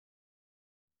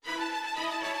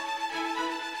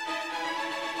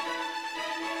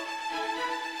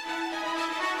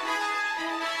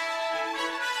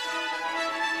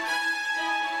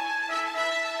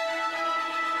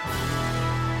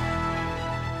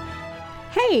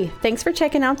Hey, thanks for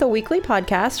checking out the weekly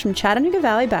podcast from Chattanooga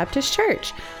Valley Baptist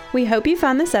Church. We hope you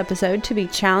found this episode to be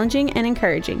challenging and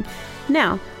encouraging.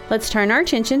 Now, let's turn our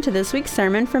attention to this week's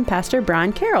sermon from Pastor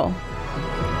Brian Carroll.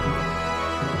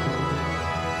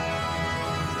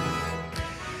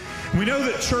 We know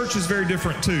that church is very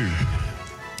different too.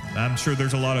 I'm sure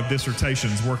there's a lot of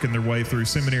dissertations working their way through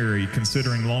seminary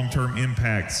considering long-term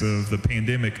impacts of the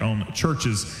pandemic on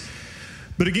churches.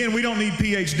 But again, we don't need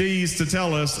PhDs to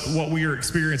tell us what we are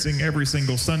experiencing every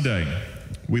single Sunday.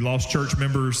 We lost church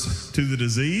members to the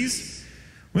disease.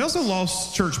 We also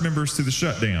lost church members to the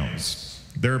shutdowns.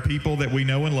 There are people that we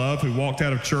know and love who walked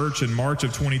out of church in March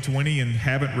of 2020 and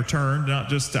haven't returned, not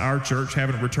just to our church,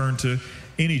 haven't returned to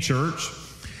any church.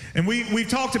 And we've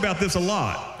talked about this a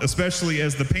lot, especially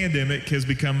as the pandemic has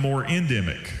become more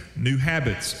endemic, new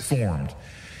habits formed.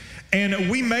 And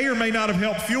we may or may not have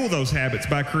helped fuel those habits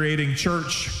by creating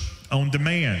church on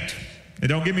demand. And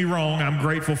don't get me wrong, I'm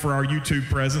grateful for our YouTube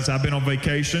presence. I've been on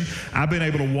vacation. I've been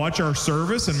able to watch our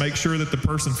service and make sure that the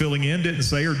person filling in didn't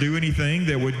say or do anything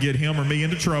that would get him or me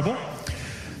into trouble.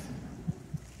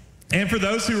 And for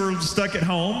those who are stuck at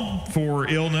home for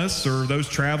illness or those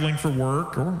traveling for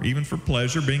work or even for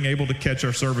pleasure, being able to catch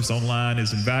our service online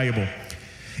is invaluable.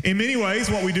 In many ways,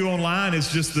 what we do online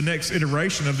is just the next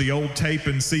iteration of the old tape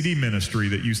and CD ministry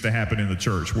that used to happen in the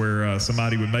church, where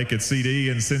somebody would make a CD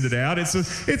and send it out. It's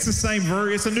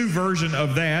a new version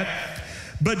of that.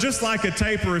 But just like a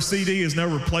tape or a CD is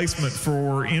no replacement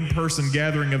for in-person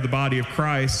gathering of the body of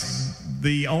Christ,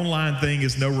 the online thing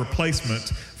is no replacement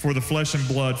for the flesh and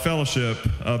blood fellowship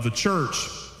of the church.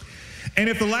 And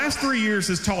if the last 3 years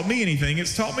has taught me anything,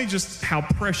 it's taught me just how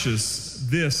precious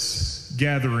this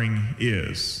gathering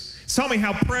is. It's taught me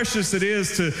how precious it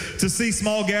is to see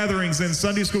small gatherings in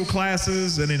Sunday school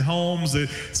classes and in homes.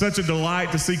 It's such a delight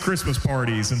to see Christmas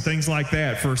parties and things like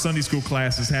that for Sunday school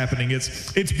classes happening.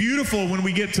 It's beautiful when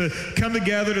we get to come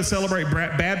together to celebrate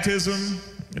baptism,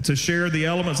 to share the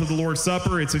elements of the Lord's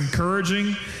Supper. It's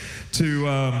encouraging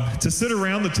to sit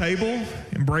around the table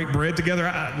and break bread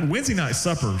together. Wednesday night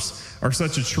suppers are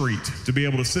such a treat to be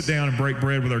able to sit down and break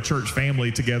bread with our church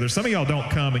family together. Some of y'all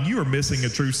don't come, and you are missing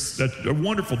a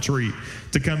wonderful treat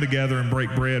to come together and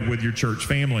break bread with your church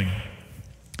family.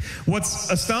 What's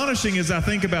astonishing as I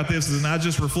think about this, and I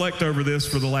just reflect over this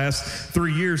for the last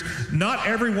 3 years, not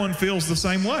everyone feels the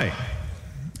same way.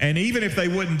 And even if they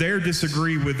wouldn't dare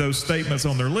disagree with those statements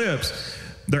on their lips,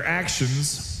 their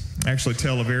actions actually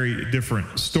tell a very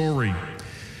different story.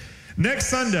 Next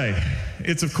Sunday,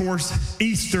 it's of course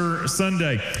Easter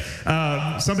Sunday.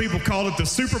 Some people call it the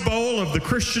Super Bowl of the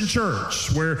Christian church,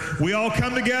 where we all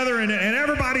come together and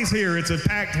everybody's here. It's a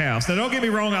packed house. Now don't get me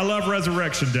wrong, I love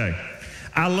Resurrection Day.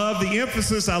 I love the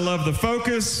emphasis, I love the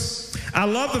focus. I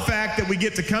love the fact that we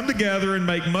get to come together and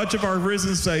make much of our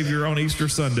risen Savior on Easter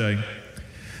Sunday.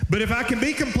 But if I can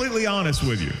be completely honest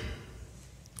with you,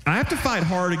 I have to fight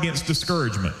hard against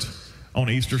discouragement on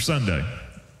Easter Sunday.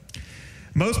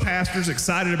 Most pastors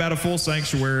excited about a full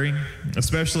sanctuary,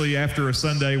 especially after a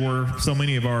Sunday where so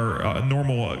many of our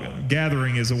normal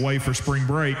gathering is away for spring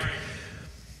break.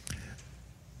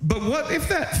 But what if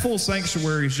that full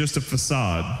sanctuary is just a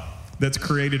facade that's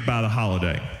created by the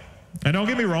holiday? And don't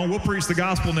get me wrong, we'll preach the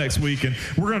gospel next week, and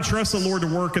we're going to trust the Lord to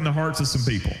work in the hearts of some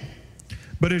people.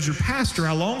 But as your pastor,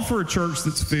 I long for a church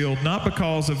that's filled not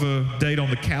because of a date on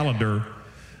the calendar,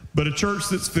 but a church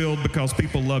that's filled because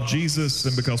people love Jesus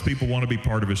and because people want to be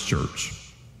part of his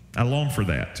church. I long for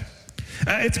that.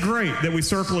 It's great that we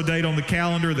circle a date on the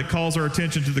calendar that calls our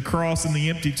attention to the cross and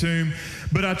the empty tomb,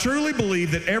 but I truly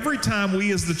believe that every time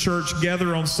we as the church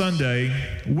gather on Sunday,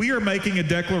 we are making a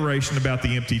declaration about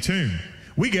the empty tomb.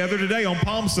 We gather today on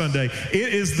Palm Sunday.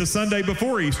 It is the Sunday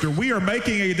before Easter. We are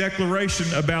making a declaration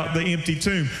about the empty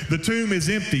tomb. The tomb is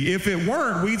empty. If it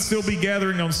weren't, we'd still be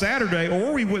gathering on Saturday,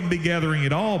 or we wouldn't be gathering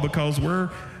at all because we're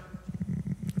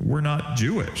not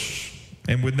Jewish.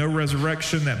 And with no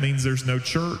resurrection, that means there's no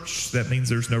church. That means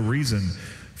there's no reason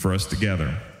for us to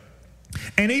gather.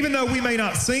 And even though we may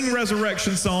not sing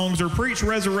resurrection songs or preach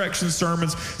resurrection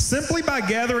sermons, simply by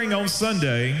gathering on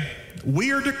Sunday,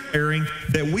 we are declaring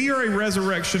that we are a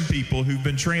resurrection people who've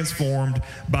been transformed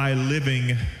by a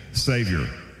living Savior.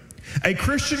 A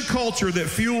Christian culture that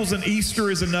fuels an Easter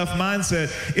is enough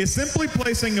mindset is simply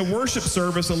placing a worship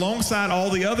service alongside all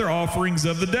the other offerings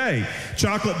of the day.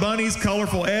 Chocolate bunnies,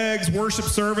 colorful eggs, worship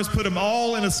service, put them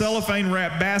all in a cellophane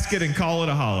wrapped basket and call it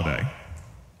a holiday.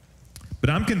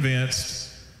 But I'm convinced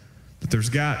that there's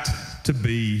got to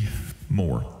be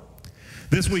more.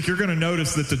 This week, you're going to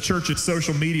notice that the church's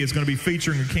social media is going to be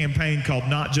featuring a campaign called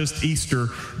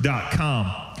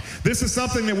NotJustEaster.com. This is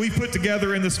something that we put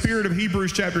together in the spirit of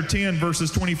Hebrews chapter 10,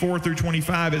 verses 24 through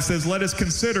 25. It says, let us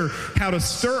consider how to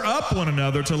stir up one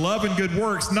another to love and good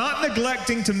works, not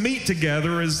neglecting to meet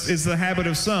together as is the habit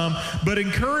of some, but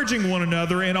encouraging one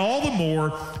another, and all the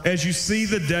more as you see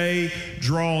the day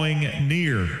drawing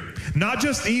near.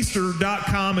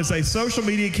 NotJustEaster.com is a social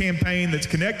media campaign that's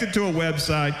connected to a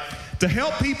website to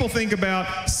help people think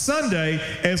about Sunday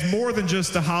as more than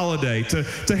just a holiday,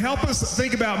 to help us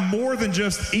think about more than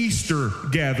just Easter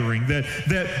gathering, that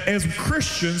as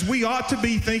Christians, we ought to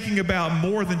be thinking about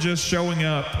more than just showing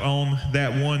up on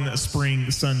that one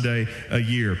spring Sunday a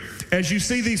year. As you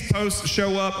see these posts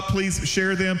show up, please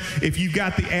share them. If you've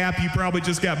got the app, you probably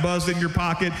just got buzzed in your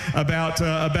pocket about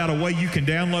a way you can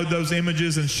download those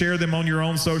images and share them on your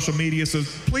own social media. So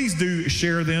please do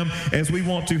share them, as we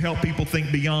want to help people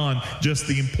think beyond just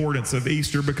the importance of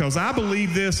Easter, because I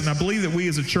believe this, and I believe that we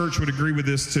as a church would agree with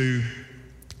this too.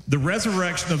 The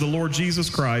resurrection of the Lord Jesus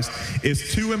Christ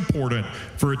is too important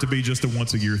for it to be just a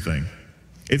once-a-year thing.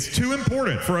 It's too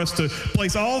important for us to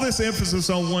place all this emphasis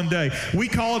on one day. We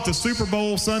call it the Super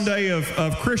Bowl Sunday of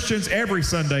Christians. Every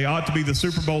Sunday ought to be the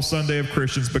Super Bowl Sunday of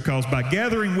Christians, because by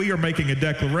gathering, we are making a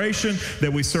declaration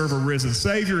that we serve a risen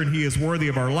Savior, and He is worthy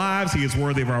of our lives. He is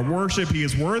worthy of our worship. He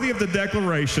is worthy of the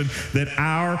declaration that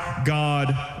our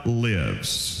God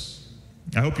lives.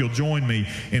 I hope you'll join me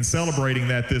in celebrating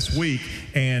that this week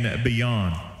and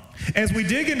beyond. As we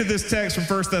dig into this text from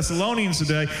 1 Thessalonians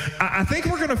today, I think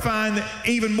we're going to find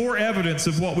even more evidence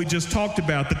of what we just talked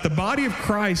about, that the body of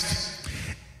Christ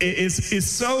is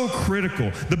so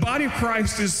critical. The body of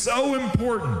Christ is so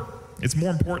important. It's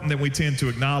more important than we tend to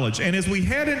acknowledge. And as we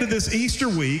head into this Easter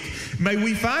week, may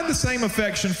we find the same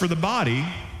affection for the body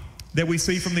that we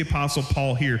see from the Apostle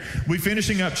Paul here. We're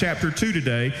finishing up chapter 2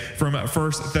 today from 1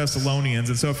 Thessalonians.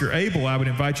 And so if you're able, I would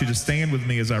invite you to stand with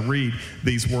me as I read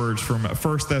these words from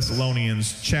 1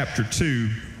 Thessalonians chapter 2,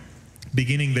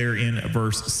 beginning there in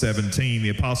verse 17. The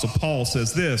Apostle Paul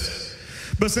says this: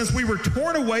 "But since we were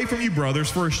torn away from you,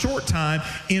 brothers, for a short time,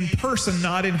 in person,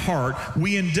 not in heart,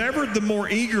 we endeavored the more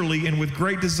eagerly and with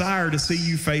great desire to see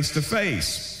you face to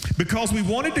face. Because we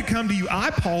wanted to come to you, I,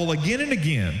 Paul, again and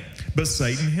again, but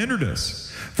Satan hindered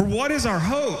us. For what is our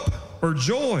hope or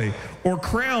joy or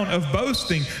crown of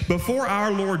boasting before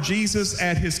our Lord Jesus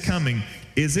at His coming?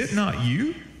 Is it not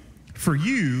you? For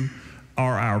you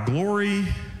are our glory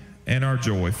and our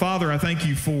joy." Father, I thank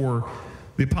you for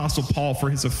the Apostle Paul, for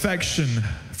his affection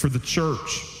for the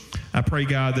church. I pray,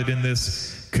 God, that in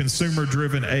this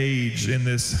consumer-driven age, in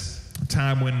this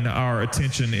time when our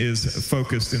attention is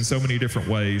focused in so many different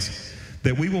ways,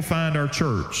 that we will find our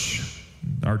church,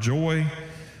 our joy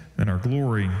and our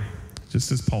glory,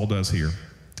 just as Paul does here.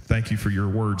 Thank you for your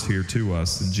words here to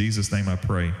us. In Jesus' name I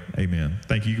pray, amen.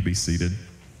 Thank you. You can be seated.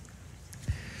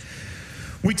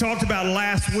 We talked about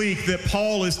last week that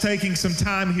Paul is taking some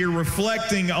time here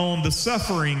reflecting on the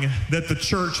suffering that the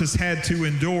church has had to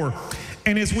endure.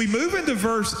 And as we move into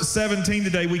verse 17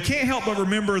 today, we can't help but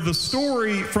remember the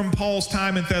story from Paul's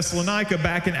time in Thessalonica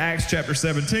back in Acts chapter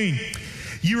 17.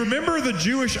 You remember the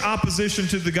Jewish opposition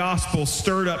to the gospel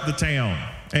stirred up the town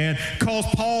and caused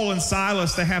Paul and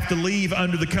Silas to have to leave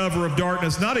under the cover of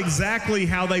darkness. Not exactly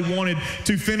how they wanted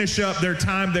to finish up their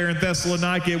time there in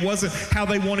Thessalonica. It wasn't how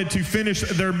they wanted to finish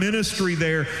their ministry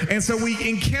there. And so we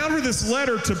encounter this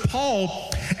letter to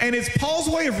Paul, and it's Paul's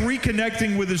way of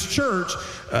reconnecting with his church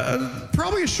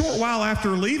probably a short while after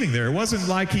leaving there. It wasn't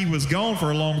like he was gone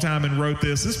for a long time and wrote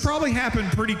this. This probably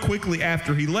happened pretty quickly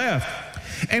after he left.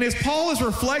 And as Paul is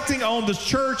reflecting on the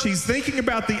church, he's thinking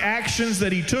about the actions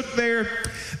that he took there.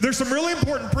 There's some really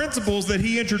important principles that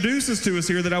he introduces to us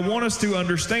here that I want us to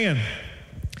understand.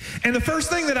 And the first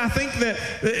thing that I think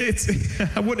that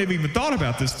I wouldn't have even thought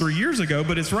about this 3 years ago,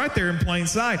 but it's right there in plain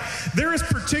sight. There is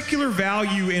particular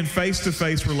value in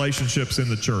face-to-face relationships in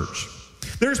the church.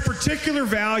 There's particular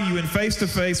value in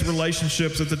face-to-face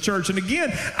relationships at the church. And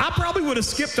again, I probably would have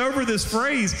skipped over this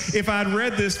phrase if I'd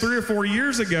read this 3 or 4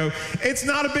 years ago. It's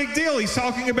not a big deal. He's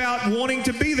talking about wanting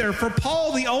to be there. For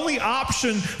Paul, the only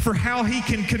option for how he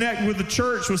can connect with the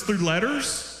church was through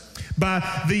letters, by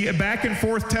the back and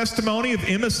forth testimony of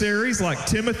emissaries like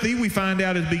Timothy, we find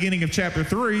out at the beginning of chapter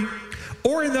 3,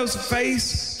 or in those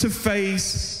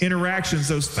face-to-face interactions,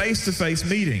 those face-to-face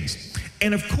meetings.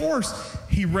 And of course,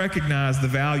 he recognized the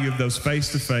value of those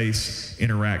face-to-face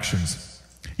interactions.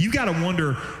 You've got to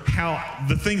wonder how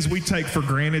the things we take for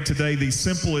granted today, these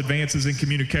simple advances in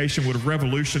communication, would have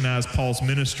revolutionized Paul's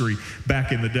ministry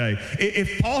back in the day.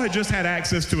 If Paul had just had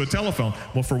access to a telephone,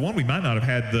 well, for one, we might not have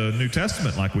had the New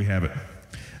Testament like we have it.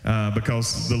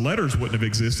 because the letters wouldn't have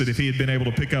existed if he had been able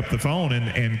to pick up the phone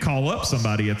and call up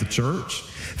somebody at the church.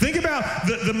 Think about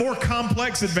the more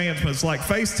complex advancements like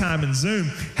FaceTime and Zoom,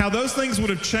 how those things would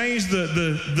have changed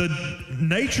the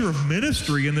nature of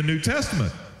ministry in the New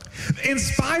Testament. In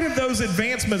spite of those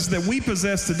advancements that we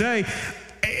possess today,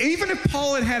 even if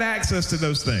Paul had had access to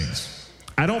those things,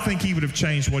 I don't think he would have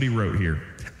changed what he wrote here.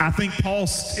 I think Paul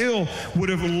still would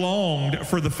have longed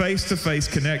for the face-to-face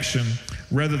connection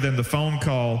rather than the phone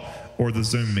call or the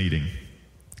Zoom meeting.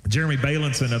 Jeremy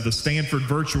Bailenson of the Stanford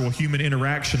Virtual Human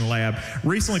Interaction Lab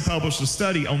recently published a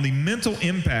study on the mental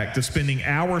impact of spending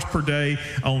hours per day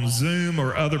on Zoom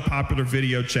or other popular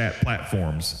video chat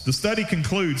platforms. The study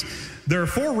concludes there are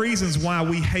 4 reasons why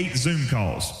we hate Zoom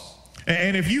calls.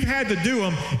 And if you've had to do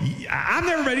them, I've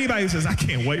never met anybody who says, I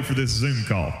can't wait for this Zoom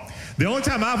call. The only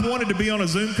time I've wanted to be on a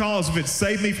Zoom call is if it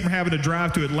saved me from having to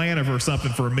drive to Atlanta for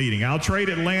something for a meeting. I'll trade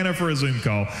Atlanta for a Zoom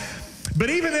call. But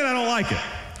even then, I don't like it.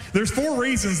 There's 4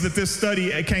 reasons that this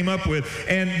study came up with,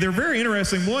 and they're very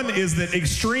interesting. One is that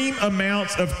extreme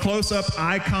amounts of close-up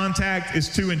eye contact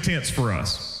is too intense for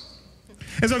us.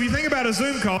 And so if you think about a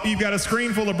Zoom call, you've got a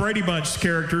screen full of Brady Bunch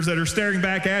characters that are staring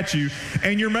back at you,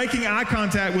 and you're making eye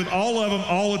contact with all of them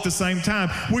all at the same time,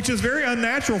 which is very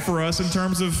unnatural for us in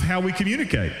terms of how we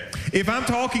communicate. If I'm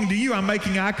talking to you, I'm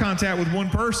making eye contact with one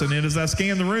person, and as I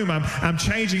scan the room, I'm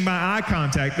changing my eye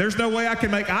contact. There's no way I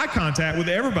can make eye contact with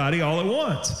everybody all at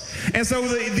once. And so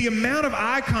the amount of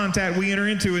eye contact we enter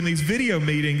into in these video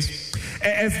meetings,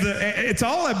 it's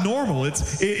all abnormal.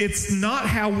 It's not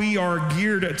how we are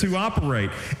geared to operate.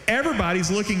 Everybody's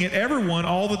looking at everyone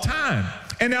all the time.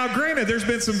 And now, granted, there's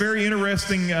been some very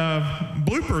interesting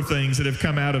blooper things that have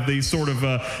come out of these sort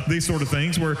of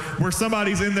things, where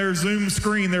somebody's in their Zoom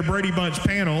screen, their Brady Bunch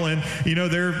panel, and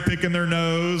they're picking their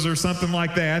nose or something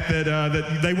like that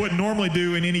they wouldn't normally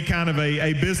do in any kind of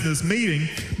a business meeting,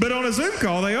 but on a Zoom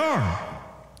call they are.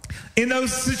 In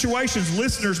those situations,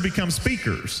 listeners become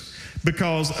speakers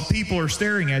because people are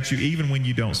staring at you even when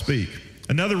you don't speak.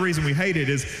 Another reason we hate it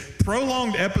is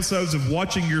prolonged episodes of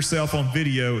watching yourself on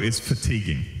video is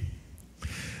fatiguing.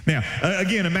 Now,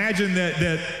 again, imagine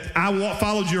that I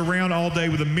followed you around all day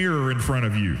with a mirror in front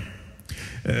of you.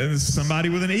 Somebody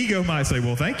with an ego might say,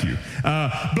 well, thank you.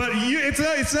 But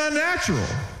it's unnatural.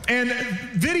 And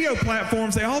video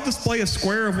platforms, they all display a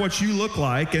square of what you look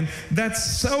like, and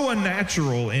that's so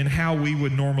unnatural in how we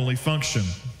would normally function.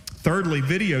 Thirdly,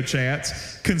 video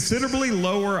chats considerably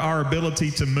lower our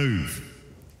ability to move.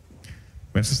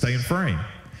 We have to stay in frame.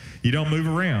 You don't move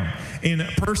around. In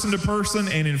person-to-person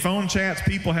and in phone chats,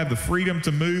 people have the freedom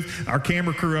to move. Our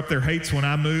camera crew up there hates when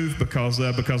I move because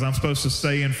I'm supposed to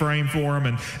stay in frame for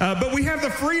them. But we have the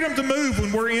freedom to move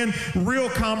when we're in real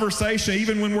conversation,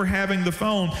 even when we're having the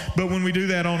phone. But when we do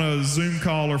that on a Zoom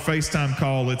call or FaceTime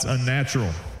call, it's unnatural.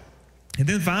 And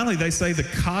then finally, they say the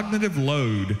cognitive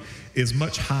load is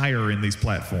much higher in these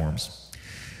platforms.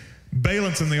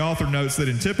 Bailenson, the author, notes that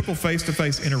in typical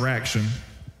face-to-face interaction,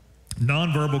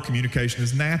 nonverbal communication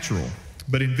is natural.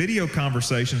 But in video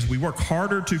conversations, we work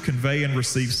harder to convey and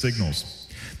receive signals.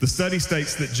 The study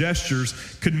states that gestures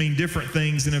could mean different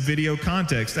things in a video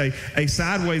context. A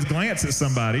sideways glance at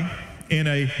somebody in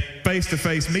a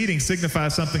face-to-face meeting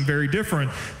signifies something very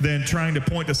different than trying to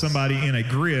point to somebody in a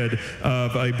grid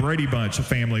of a Brady Bunch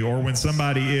family, or when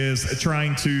somebody is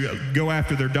trying to go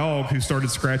after their dog who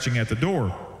started scratching at the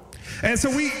door. And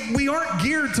so we aren't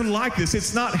geared to like this.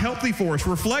 It's not healthy for us.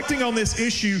 Reflecting on this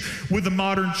issue with the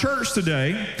modern church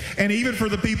today, and even for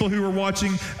the people who are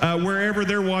watching wherever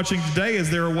they're watching today as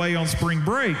they're away on spring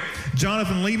break,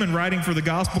 Jonathan Lehman, writing for the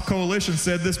Gospel Coalition,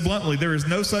 said this bluntly: there is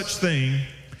no such thing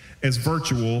as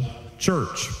virtual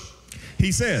church.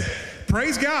 He said,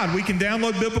 praise God, we can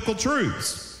download biblical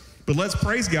truths, but let's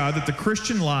praise God that the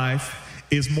Christian life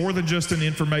is more than just an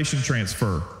information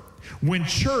transfer. When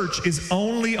church is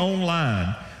only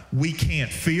online, we can't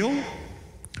feel,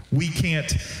 we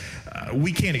can't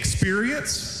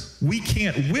experience, we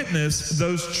can't witness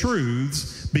those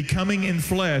truths becoming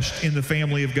enfleshed in the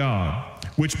family of God,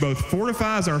 which both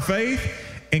fortifies our faith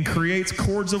and creates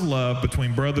cords of love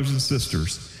between brothers and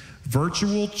sisters.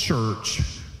 Virtual church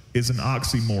is an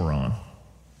oxymoron.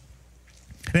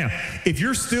 Now, if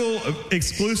you're still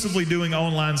exclusively doing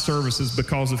online services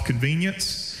because of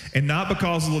convenience and not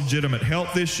because of legitimate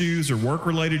health issues or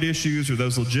work-related issues or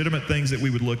those legitimate things that we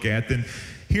would look at, then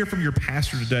hear from your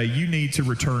pastor today. You need to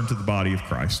return to the body of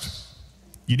Christ.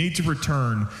 You need to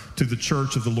return to the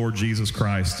church of the Lord Jesus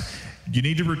Christ. You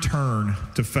need to return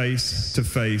to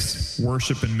face-to-face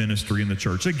worship and ministry in the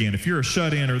church. Again, if you're a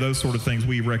shut-in or those sort of things,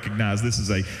 we recognize this is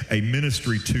a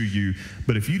ministry to you.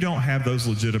 But if you don't have those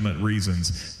legitimate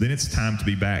reasons, then it's time to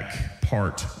be back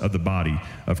part of the body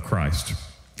of Christ.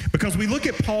 Because we look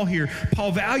at Paul here,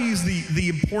 Paul values the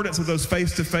importance of those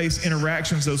face-to-face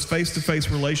interactions, those face-to-face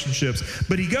relationships.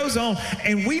 But he goes on,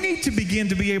 and we need to begin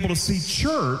to be able to see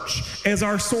church as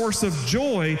our source of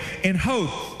joy and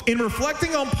hope. In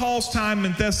reflecting on Paul's time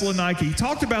in Thessalonica, he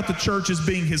talked about the church as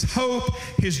being his hope,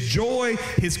 his joy,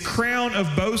 his crown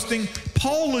of boasting.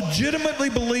 Paul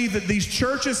legitimately believed that these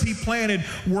churches he planted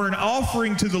were an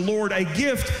offering to the Lord, a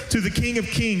gift to the King of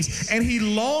Kings. And he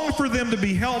longed for them to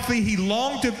be healthy. He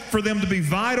longed for them to be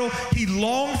vital. He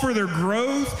longed for their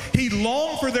growth. He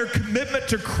longed for their commitment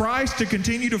to Christ to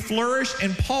continue to flourish.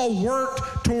 And Paul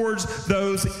worked towards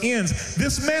those ends.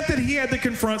 This meant that he had to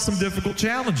confront some difficult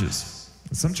challenges.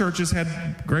 Some churches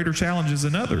had greater challenges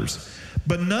than others,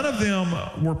 but none of them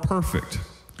were perfect.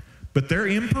 But their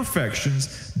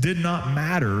imperfections did not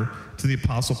matter to the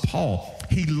Apostle Paul.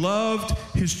 He loved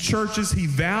his churches. He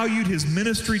valued his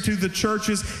ministry to the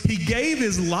churches. He gave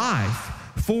his life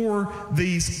for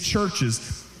these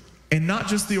churches, and not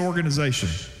just the organization.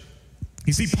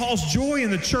 You see, Paul's joy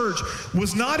in the church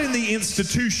was not in the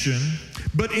institution,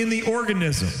 but in the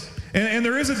organism. And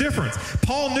there is a difference.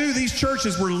 Paul knew these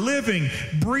churches were living,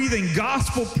 breathing,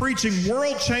 gospel-preaching,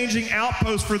 world-changing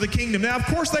outposts for the kingdom. Now, of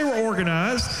course, they were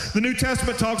organized. The New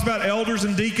Testament talks about elders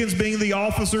and deacons being the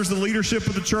officers, the leadership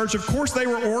of the church. Of course, they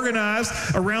were organized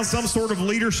around some sort of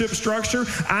leadership structure.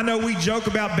 I know we joke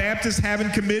about Baptists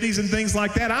having committees and things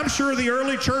like that. I'm sure the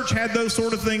early church had those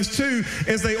sort of things too,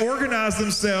 as they organized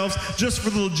themselves just for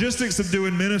the logistics of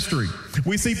doing ministry.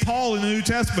 We see Paul in the New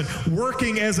Testament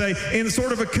working in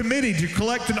sort of a committee to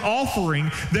collect an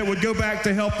offering that would go back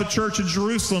to help the church in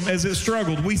Jerusalem as it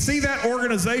struggled. We see that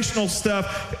organizational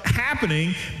stuff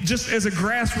happening just as a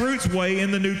grassroots way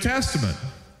in the New Testament.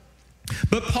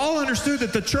 But Paul understood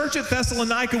that the church at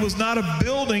Thessalonica was not a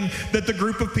building that the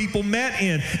group of people met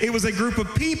in. It was a group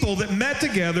of people that met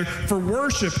together for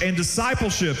worship and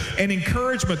discipleship and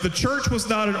encouragement. The church was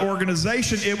not an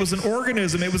organization. It was an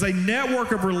organism. It was a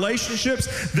network of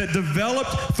relationships that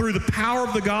developed through the power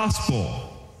of the gospel.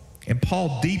 And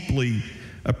Paul deeply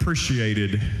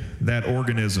appreciated that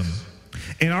organism.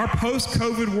 In our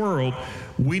post-COVID world,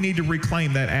 we need to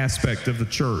reclaim that aspect of the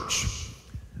church.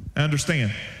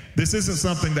 Understand, this isn't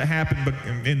something that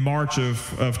happened in March of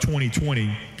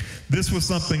 2020. This was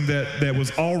something that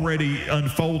was already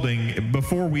unfolding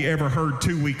before we ever heard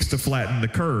 2 weeks to flatten the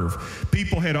curve.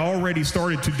 People had already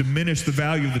started to diminish the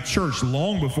value of the church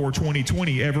long before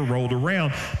 2020 ever rolled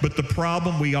around. But the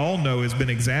problem we all know has been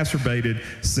exacerbated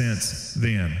since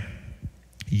then.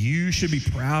 You should be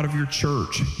proud of your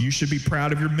church. You should be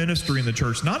proud of your ministry in the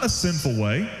church, not in a sinful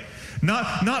way.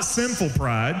 Not sinful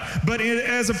pride, but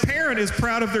as a parent is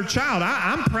proud of their child.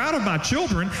 I'm proud of my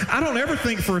children. I don't ever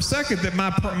think for a second that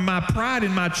my pride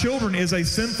in my children is a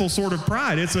sinful sort of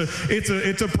pride. It's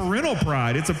a parental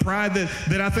pride. It's a pride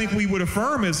that I think we would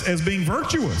affirm as being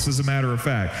virtuous, as a matter of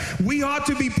fact. We ought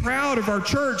to be proud of our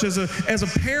church as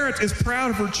a parent is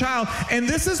proud of her child. And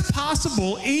this is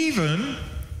possible even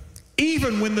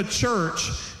when the church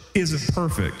isn't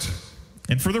perfect.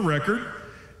 And for the record,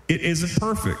 it isn't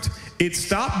perfect. It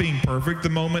stopped being perfect the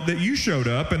moment that you showed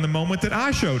up and the moment that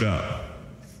I showed up.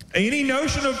 Any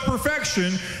notion of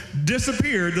perfection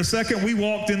disappeared the second we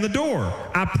walked in the door.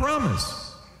 I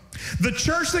promise. The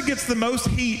church that gets the most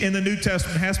heat in the New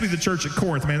Testament has to be the church at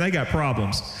Corinth. Man, they got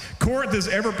problems. Corinth is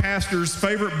every pastor's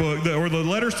favorite book, or the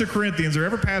letters to Corinthians are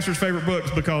every pastor's favorite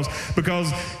books because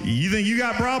you think you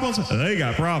got problems? They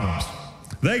got problems.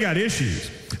 They got issues.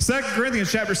 2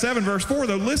 Corinthians chapter 7, verse 4,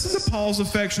 though, listen to Paul's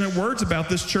affectionate words about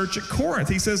this church at Corinth.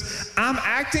 He says, I'm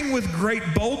acting with great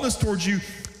boldness towards you.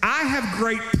 I have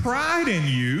great pride in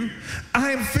you.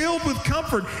 I am filled with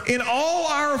comfort. In all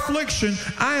our affliction,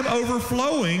 I am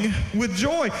overflowing with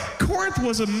joy. Corinth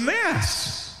was a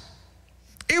mess.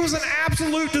 It was an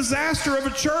absolute disaster of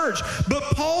a church. But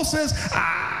Paul says,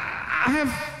 I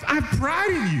have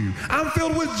pride in you. I'm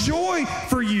filled with joy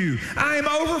for you. I am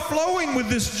overflowing with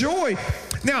this joy.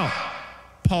 Now,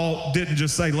 Paul didn't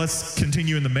just say, let's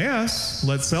continue in the mess.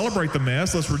 Let's celebrate the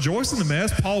mess. Let's rejoice in the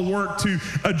mess. Paul worked to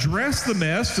address the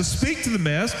mess, to speak to the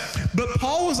mess. But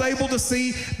Paul was able to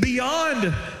see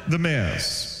beyond the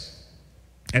mess.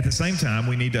 At the same time,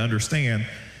 we need to understand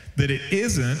that it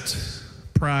isn't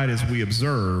pride as we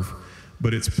observe,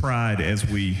 but it's pride as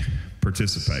we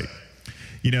participate.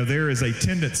 You know, there is a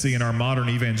tendency in our modern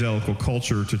evangelical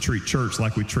culture to treat church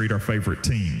like we treat our favorite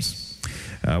teams.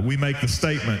 We make the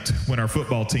statement when our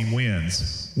football team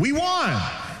wins, "We won!"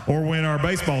 Or when our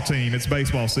baseball team, it's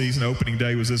baseball season, opening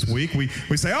day was this week,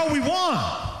 we say, "Oh, we won!"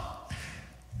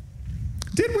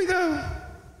 Did we though?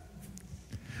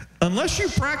 Unless you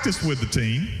practiced with the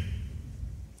team,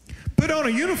 put on a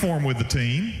uniform with the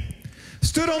team,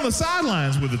 stood on the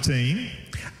sidelines with the team,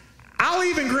 I'll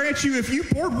even grant you if you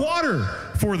poured water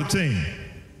for the team.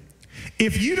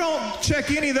 If you don't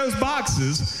check any of those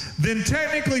boxes, then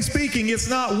technically speaking, it's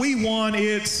not we won,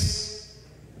 it's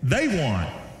they won.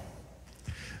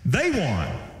 They won.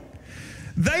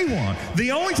 They won.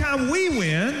 The only time we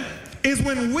win is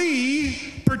when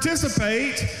we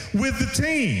participate with the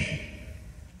team.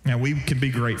 Now, we can be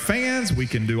great fans, we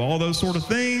can do all those sort of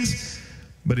things,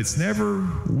 but it's never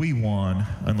we won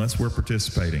unless we're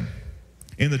participating.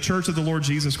 In the church of the Lord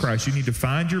Jesus Christ, you need to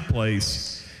find your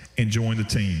place and join the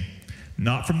team.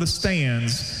 Not from the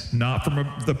stands, not from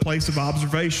the place of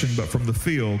observation, but from the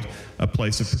field, a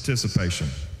place of participation.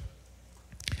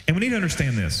 And we need to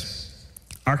understand this.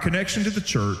 Our connection to the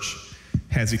church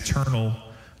has eternal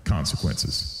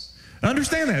consequences.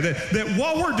 Understand that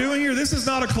what we're doing here, this is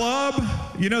not a club.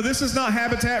 This is not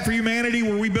Habitat for Humanity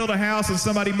where we build a house and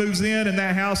somebody moves in and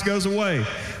that house goes away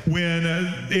when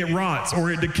it rots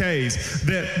or it decays.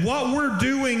 That what we're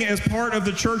doing as part of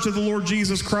the church of the Lord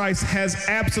Jesus Christ has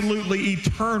absolutely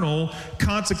eternal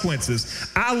consequences.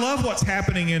 I love what's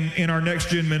happening in our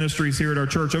Next Gen ministries here at our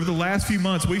church. Over the last few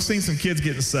months, we've seen some kids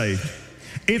getting saved.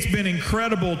 It's been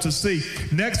incredible to see.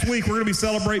 Next week, we're going to be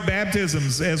celebrating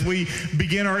baptisms as we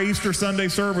begin our Easter Sunday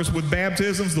service with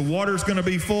baptisms. The water's going to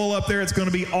be full up there. It's going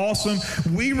to be awesome.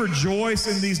 We rejoice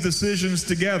in these decisions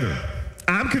together.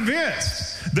 I'm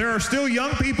convinced there are still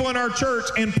young people in our church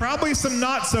and probably some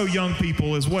not so young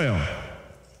people as well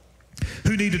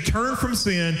who need to turn from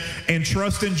sin and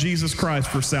trust in Jesus Christ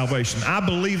for salvation. I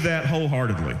believe that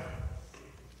wholeheartedly.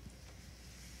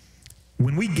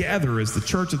 When we gather as the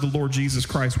church of the Lord Jesus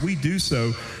Christ, we do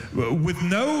so with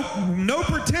no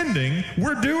pretending.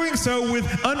 We're doing so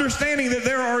with understanding that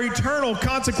there are eternal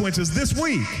consequences. This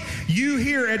week, you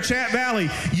here at Chat Valley,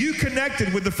 you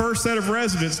connected with the first set of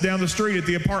residents down the street at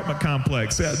the apartment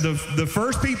complex. The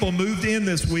first people moved in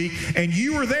this week, and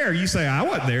you were there. You say, I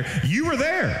wasn't there. You were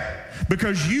there.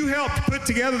 Because you helped put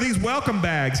together these welcome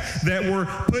bags that were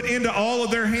put into all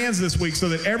of their hands this week so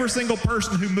that every single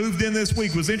person who moved in this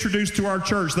week was introduced to our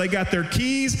church. They got their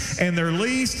keys and their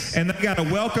lease, and they got a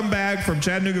welcome bag from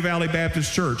Chattanooga Valley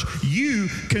Baptist Church. You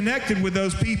connected with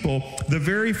those people the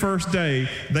very first day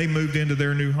they moved into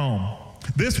their new home.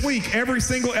 This week, every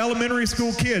single elementary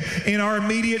school kid in our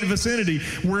immediate vicinity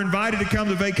were invited to come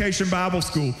to Vacation Bible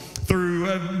School through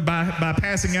by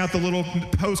passing out the little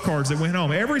postcards that went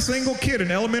home. Every single kid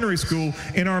in elementary school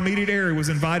in our immediate area was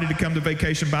invited to come to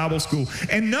Vacation Bible School.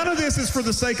 And none of this is for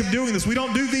the sake of doing this. We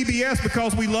don't do VBS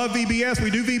because we love VBS.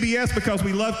 We do VBS because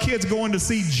we love kids going to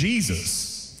see Jesus.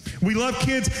 We love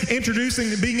kids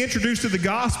being introduced to the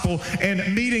gospel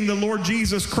and meeting the Lord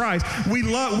Jesus Christ. We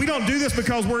don't do this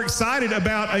because we're excited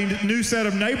about a new set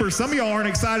of neighbors. Some of y'all aren't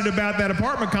excited about that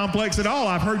apartment complex at all.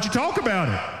 I've heard you talk about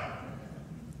it.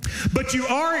 But you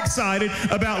are excited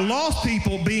about lost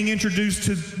people being introduced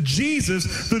to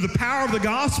Jesus through the power of the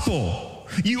gospel.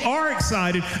 You are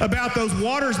excited about those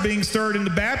waters being stirred in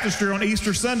the baptistry on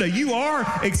Easter Sunday. You are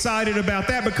excited about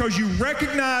that because you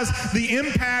recognize the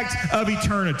impact of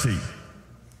eternity.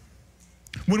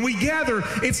 When we gather,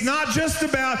 it's not just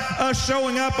about us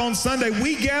showing up on Sunday.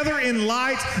 We gather in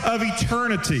light of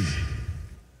eternity.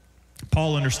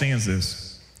 Paul understands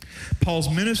this. Paul's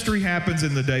ministry happens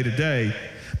in the day-to-day,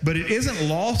 but it isn't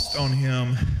lost on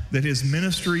him that his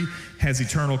ministry has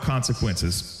eternal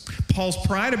consequences. Paul's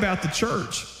pride about the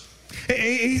church.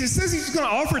 He says he's going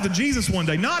to offer it to Jesus one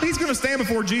day. Not he's going to stand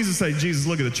before Jesus and say, Jesus,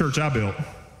 look at the church I built.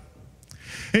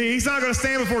 He's not going to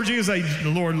stand before Jesus and say,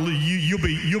 Lord,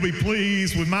 you'll be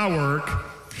pleased with my work.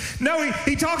 No,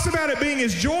 he talks about it being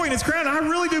his joy and his crown. I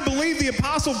really do believe the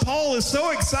Apostle Paul is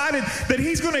so excited that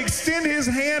he's going to extend his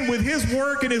hand with his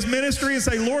work and his ministry and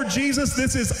say, Lord Jesus,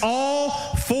 this is all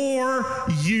for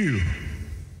you.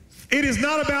 It is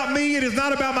not about me. It is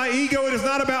not about my ego. It is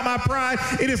not about my pride.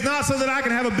 It is not so that I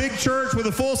can have a big church with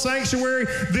a full sanctuary.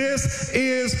 This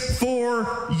is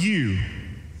for you.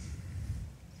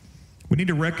 We need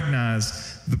to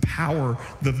recognize the power,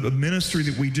 the ministry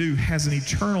that we do has an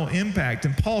eternal impact.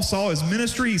 And Paul saw his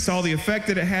ministry, he saw the effect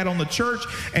that it had on the church,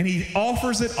 and he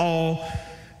offers it all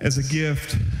as a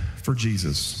gift for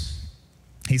Jesus.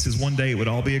 He says one day it would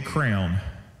all be a crown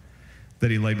that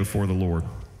he laid before the Lord.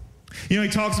 You know, he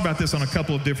talks about this on a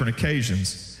couple of different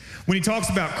occasions. When he talks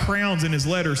about crowns in his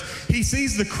letters, he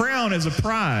sees the crown as a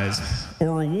prize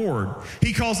or reward.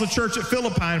 He calls the church at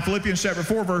Philippi in Philippians chapter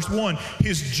 4, verse 1,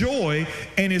 his joy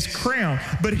and his crown.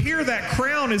 But here that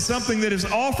crown is something that is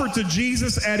offered to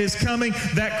Jesus at his coming.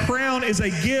 That crown is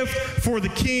a gift for the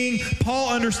king.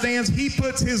 Paul understands he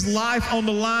puts his life on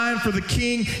the line for the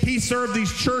king. He served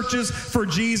these churches for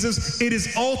Jesus. It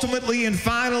is ultimately and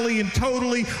finally and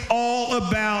totally all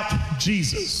about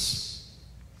Jesus.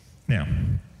 Now,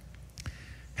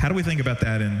 how do we think about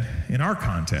that in our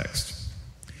context?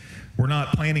 We're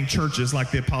not planting churches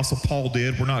like the Apostle Paul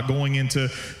did. We're not going into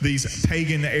these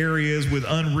pagan areas with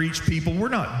unreached people. We're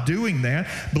not doing that.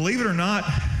 Believe it or not,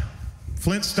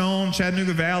 Flintstone,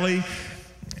 Chattanooga Valley,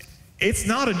 it's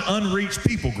not an unreached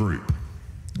people group.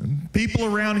 People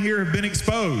around here have been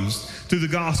exposed to the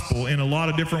gospel in a lot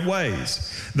of different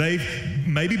ways. They've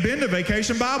maybe been to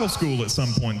Vacation Bible School at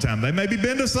some point in time. They maybe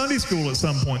been to Sunday school at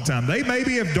some point in time. They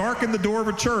maybe have darkened the door of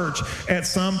a church at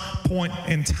some point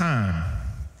in time.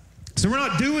 So we're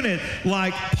not doing it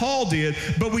like Paul did,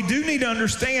 but we do need to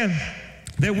understand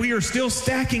that we are still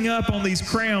stacking up on these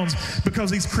crowns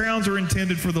because these crowns are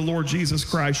intended for the Lord Jesus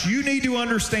Christ. You need to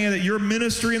understand that your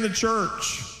ministry in the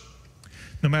church,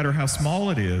 no matter how small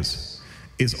it is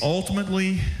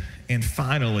ultimately and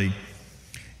finally,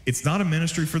 it's not a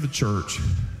ministry for the church,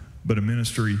 but a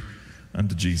ministry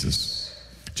unto Jesus.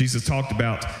 Jesus talked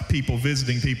about people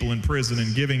visiting people in prison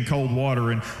and giving cold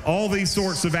water and all these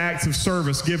sorts of acts of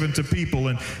service given to people.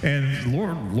 And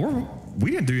Lord,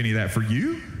 we didn't do any of that for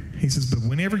you. He says, but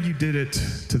whenever you did it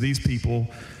to these people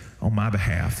on my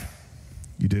behalf,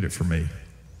 you did it for me.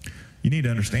 You need to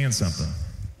understand something.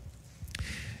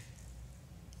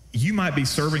 You might be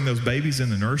serving those babies in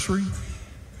the nursery,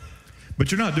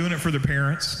 but you're not doing it for their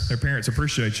parents. Their parents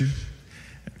appreciate you.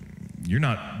 You're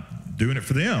not doing it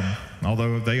for them,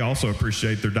 although they also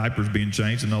appreciate their diapers being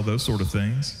changed and all those sort of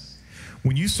things.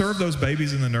 When you serve those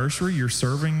babies in the nursery, you're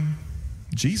serving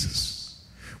Jesus.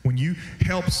 When you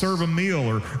help serve a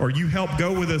meal or you help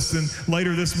go with us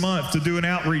later this month to do an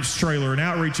outreach trailer, an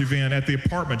outreach event at the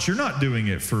apartments, you're not doing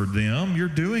it for them. You're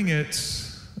doing it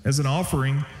as an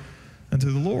offering unto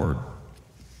the Lord.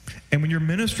 And when your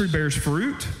ministry bears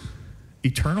fruit,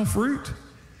 eternal fruit,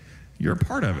 you're a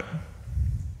part of it.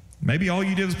 Maybe all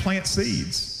you did was plant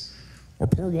seeds or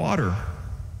pour water.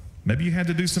 Maybe you had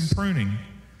to do some pruning.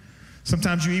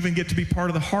 Sometimes you even get to be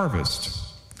part of the harvest.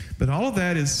 But all of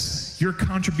that is your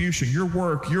contribution, your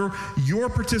work, your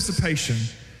participation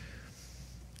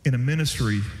in a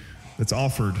ministry that's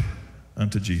offered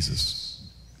unto Jesus.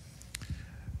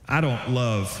 I don't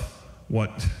love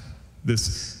what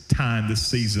this time, this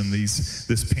season,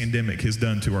 this pandemic has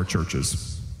done to our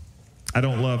churches. I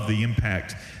don't love the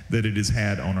impact that it has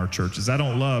had on our churches. I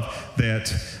don't love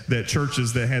that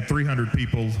churches that had 300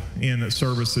 people in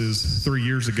services 3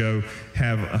 years ago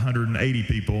have 180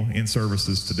 people in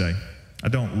services today. I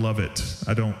don't love it.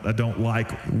 I don't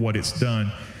like what it's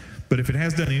done. But if it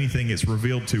has done anything, it's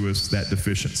revealed to us that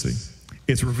deficiency.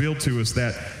 It's revealed to us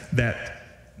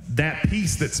that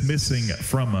piece that's missing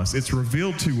from us. It's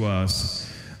revealed to us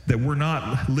that we're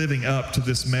not living up to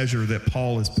this measure that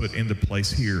Paul has put into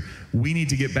place here. We need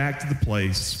to get back to the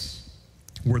place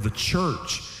where the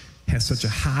church has such a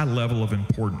high level of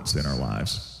importance in our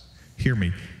lives. Hear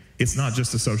me. It's not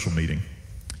just a social meeting.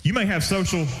 You may have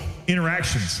social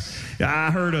interactions.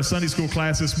 I heard a Sunday school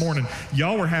class this morning.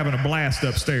 Y'all were having a blast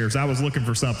upstairs. I was looking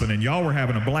for something, and y'all were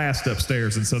having a blast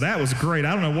upstairs, and so that was great.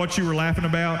 I don't know what you were laughing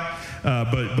about,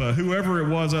 but whoever it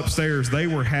was upstairs, they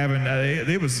were having.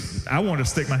 I wanted to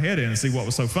stick my head in and see what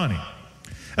was so funny.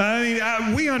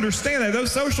 We understand that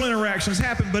those social interactions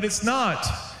happen, but it's not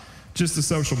just a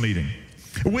social meeting.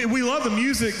 We love the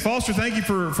music. Foster, thank you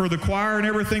for the choir and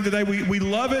everything today. We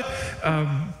love it.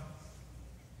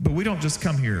 But we don't just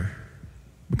come here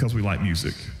because we like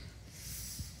music.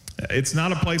 It's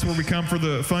not a place where we come for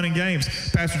the fun and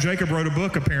games. Pastor Jacob wrote a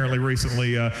book apparently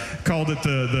recently, called it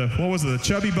the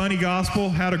Chubby Bunny Gospel,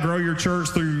 How to Grow Your Church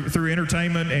through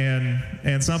Entertainment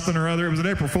and something or other. It was an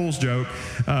April Fool's joke.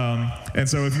 And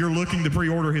so if you're looking to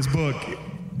pre-order his book,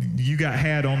 you got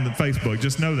had on the Facebook.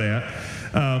 Just know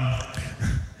that.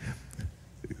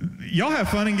 Y'all have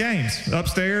fun and games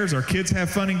upstairs. Our kids have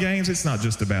fun and games. It's not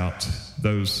just about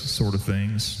those sort of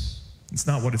things. It's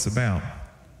not what it's about.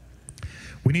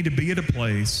 We need to be at a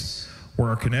place where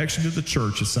our connection to the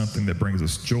church is something that brings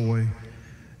us joy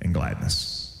and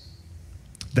gladness.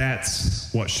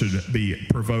 That's what should be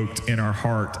provoked in our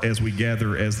heart as we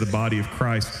gather as the body of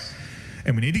Christ.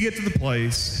 And we need to get to the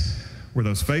place where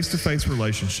those face-to-face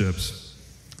relationships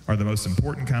are the most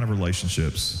important kind of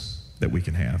relationships that we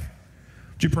can have.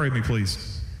 Would you pray with me,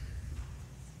 please?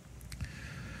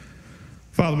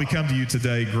 Father, we come to you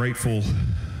today grateful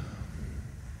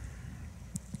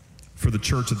for the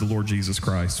church of the Lord Jesus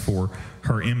Christ, for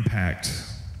her impact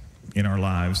in our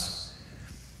lives.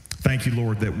 Thank you,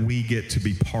 Lord, that we get to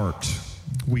be part.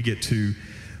 We get to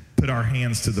put our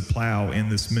hands to the plow in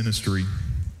this ministry.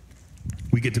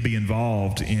 We get to be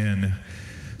involved in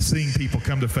seeing people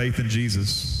come to faith in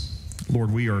Jesus.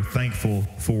 Lord, we are thankful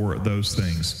for those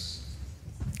things.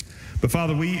 But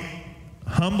Father, we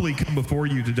humbly come before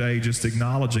you today just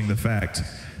acknowledging the fact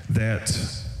that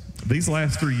these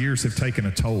last 3 years have taken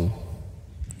a toll.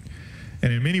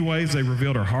 And in many ways, they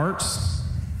revealed our hearts.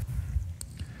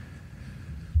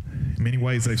 In many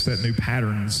ways, they've set new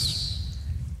patterns.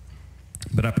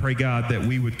 But I pray, God, that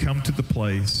we would come to the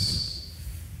place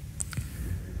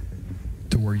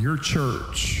to where your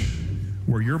church,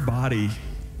 where your body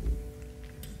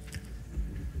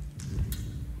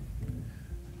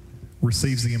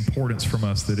receives the importance from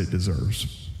us that it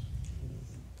deserves.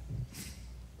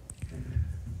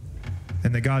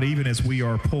 And that, God, even as we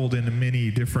are pulled into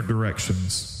many different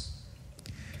directions,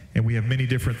 and we have many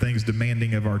different things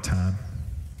demanding of our time,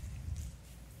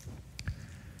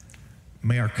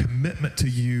 may our commitment to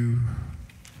you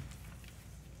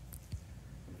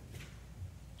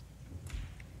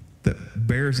that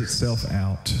bears itself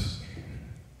out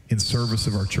in service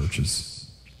of our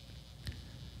churches,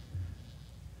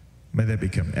 may that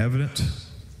become evident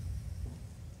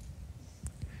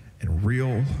and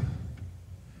real,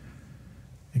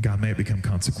 and God, may it become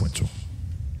consequential.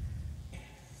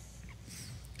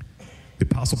 The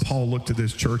Apostle Paul looked at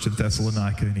this church in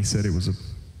Thessalonica and he said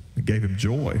it gave him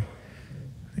joy.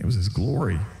 It was his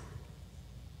glory.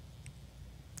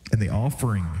 And the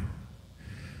offering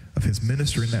of his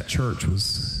ministry in that church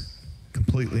was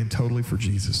completely and totally for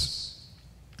Jesus.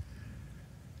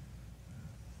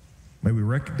 May we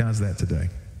recognize that today.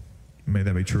 May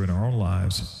that be true in our own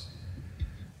lives,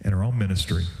 in our own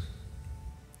ministry,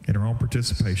 in our own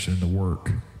participation in the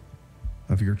work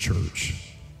of your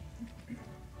church.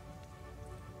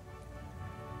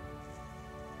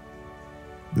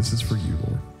 This is for you,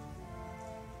 Lord.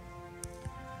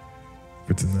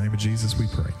 For it's in the name of Jesus we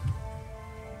pray.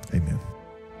 Amen.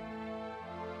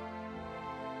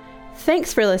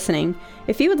 Thanks for listening.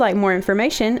 If you would like more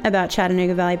information about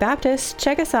Chattanooga Valley Baptist,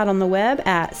 check us out on the web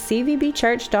at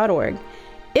cvbchurch.org.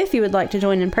 If you would like to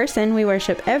join in person, we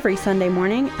worship every Sunday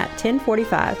morning at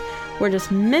 10:45. We're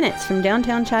just minutes from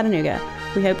downtown Chattanooga.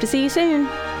 We hope to see you soon.